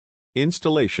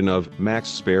Installation of Max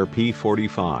Spare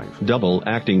P45 Double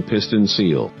Acting Piston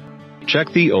Seal. Check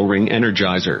the O-ring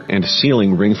energizer and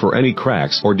sealing ring for any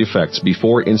cracks or defects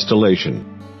before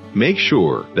installation. Make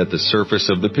sure that the surface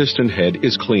of the piston head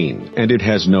is clean and it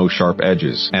has no sharp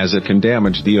edges, as it can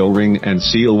damage the O-ring and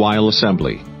seal while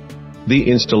assembly. The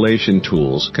installation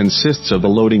tools consists of a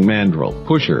loading mandrel,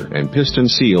 pusher and piston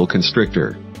seal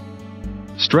constrictor.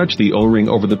 Stretch the O-ring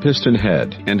over the piston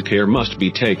head, and care must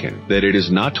be taken that it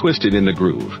is not twisted in the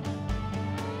groove.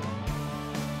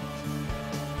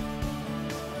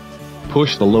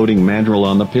 Push the loading mandrel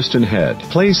on the piston head.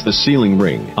 Place the sealing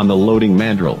ring on the loading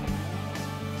mandrel.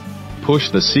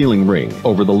 Push the sealing ring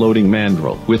over the loading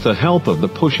mandrel with the help of the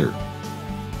pusher.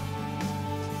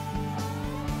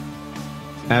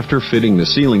 After fitting the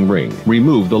sealing ring,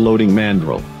 remove the loading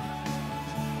mandrel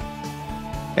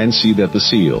and see that the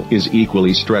seal is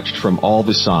equally stretched from all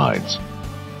the sides.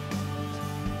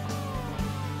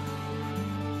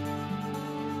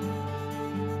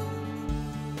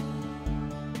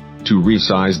 To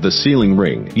resize the sealing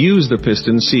ring, use the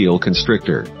Piston Seal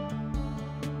Constrictor.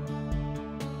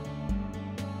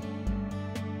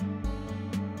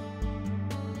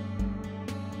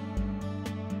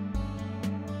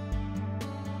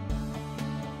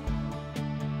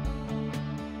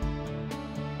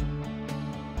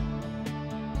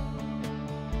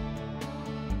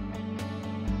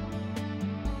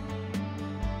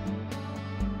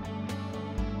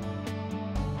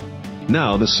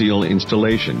 Now the seal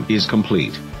installation is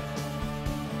complete.